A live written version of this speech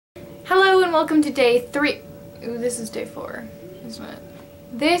and welcome to day 3. Ooh, this is day 4, isn't it?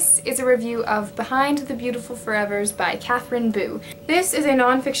 This is a review of Behind the Beautiful Forevers by Katherine. This is a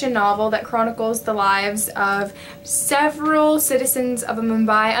non-fiction novel that chronicles the lives of several citizens of a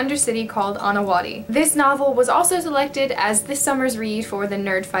Mumbai undercity called Anawadi. This novel was also selected as this summer's read for the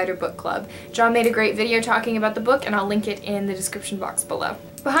Nerdfighter Book Club. John made a great video talking about the book and I'll link it in the description box below.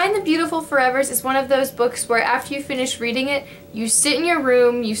 Behind the Beautiful Forevers is one of those books where after you finish reading it, you sit in your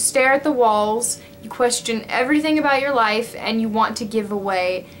room, you stare at the walls, you question everything about your life, and you want to give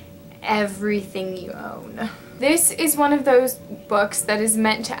away everything you own. This is one of those books that is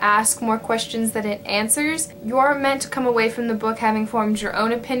meant to ask more questions than it answers. You are meant to come away from the book having formed your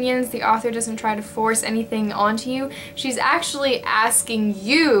own opinions. The author doesn't try to force anything onto you. She's actually asking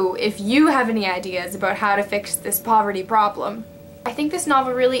you if you have any ideas about how to fix this poverty problem. I think this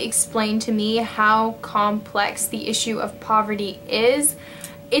novel really explained to me how complex the issue of poverty is.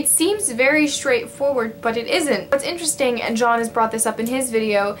 It seems very straightforward, but it isn't. What's interesting, and John has brought this up in his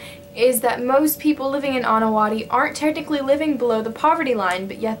video, is that most people living in Anawadi aren't technically living below the poverty line,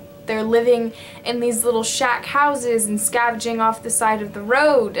 but yet they're living in these little shack houses and scavenging off the side of the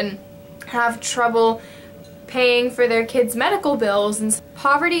road and have trouble paying for their kids' medical bills. And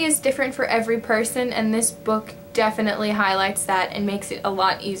poverty is different for every person, and this book definitely highlights that and makes it a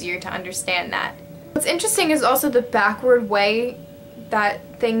lot easier to understand that. What's interesting is also the backward way that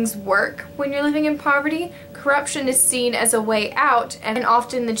things work when you're living in poverty. Corruption is seen as a way out, and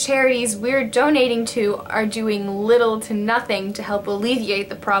often the charities we're donating to are doing little to nothing to help alleviate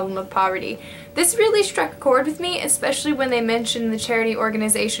the problem of poverty. This really struck a chord with me, especially when they mentioned the charity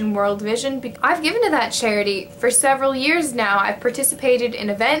organization World Vision. I've given to that charity for several years now. I've participated in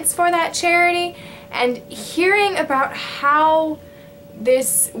events for that charity, and hearing about how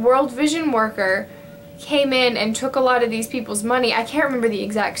this World Vision worker came in and took a lot of these people's money, I can't remember the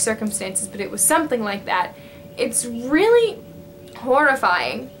exact circumstances, but it was something like that. It's really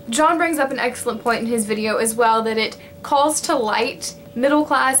horrifying. John brings up an excellent point in his video as well, that it calls to light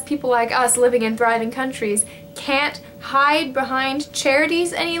middle-class people like us living in thriving countries can't hide behind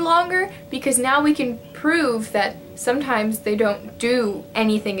charities any longer, because now we can prove that sometimes they don't do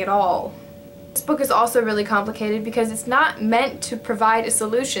anything at all. This book is also really complicated because it's not meant to provide a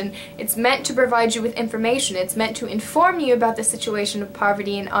solution. It's meant to provide you with information. It's meant to inform you about the situation of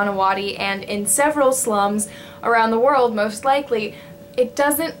poverty in Anawadi and in several slums around the world, most likely. It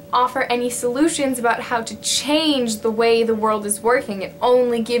doesn't offer any solutions about how to change the way the world is working. It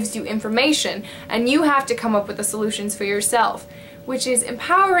only gives you information, and you have to come up with the solutions for yourself, which is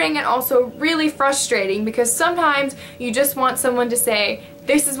empowering and also really frustrating, because sometimes you just want someone to say,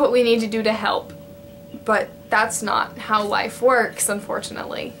 this is what we need to do to help. But that's not how life works,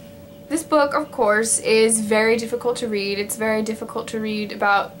 unfortunately. This book, of course, is very difficult to read. It's very difficult to read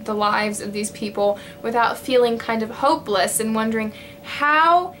about the lives of these people without feeling kind of hopeless and wondering,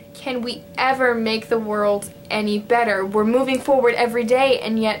 how can we ever make the world any better? We're moving forward every day,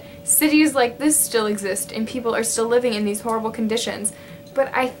 and yet cities like this still exist and people are still living in these horrible conditions.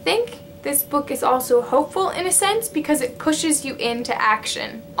 But I think this book is also hopeful in a sense, because it pushes you into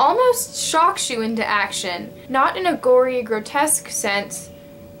action. Almost shocks you into action. Not in a gory, grotesque sense,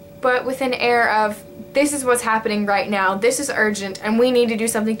 but with an air of, this is what's happening right now, this is urgent, and we need to do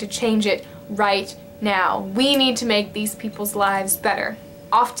something to change it right now. We need to make these people's lives better.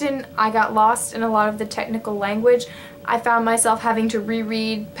 Often I got lost in a lot of the technical language. I found myself having to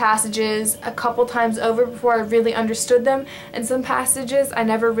reread passages a couple times over before I really understood them, and some passages I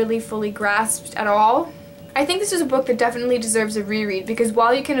never really fully grasped at all. I think this is a book that definitely deserves a reread, because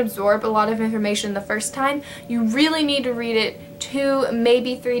while you can absorb a lot of information the first time, you really need to read it 2,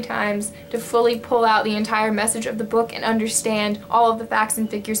 maybe 3 times to fully pull out the entire message of the book and understand all of the facts and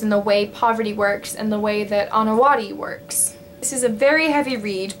figures and the way poverty works and the way that Anawadi works. This is a very heavy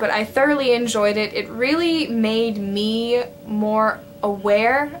read, but I thoroughly enjoyed it. It really made me more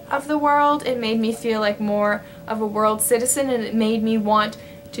aware of the world. It made me feel like more of a world citizen, and it made me want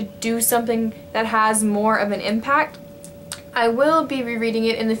to do something that has more of an impact. I will be rereading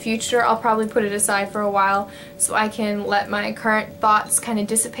it in the future. I'll probably put it aside for a while so I can let my current thoughts kind of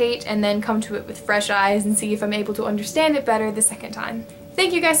dissipate and then come to it with fresh eyes and see if I'm able to understand it better the second time.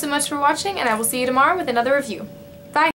 Thank you guys so much for watching, and I will see you tomorrow with another review.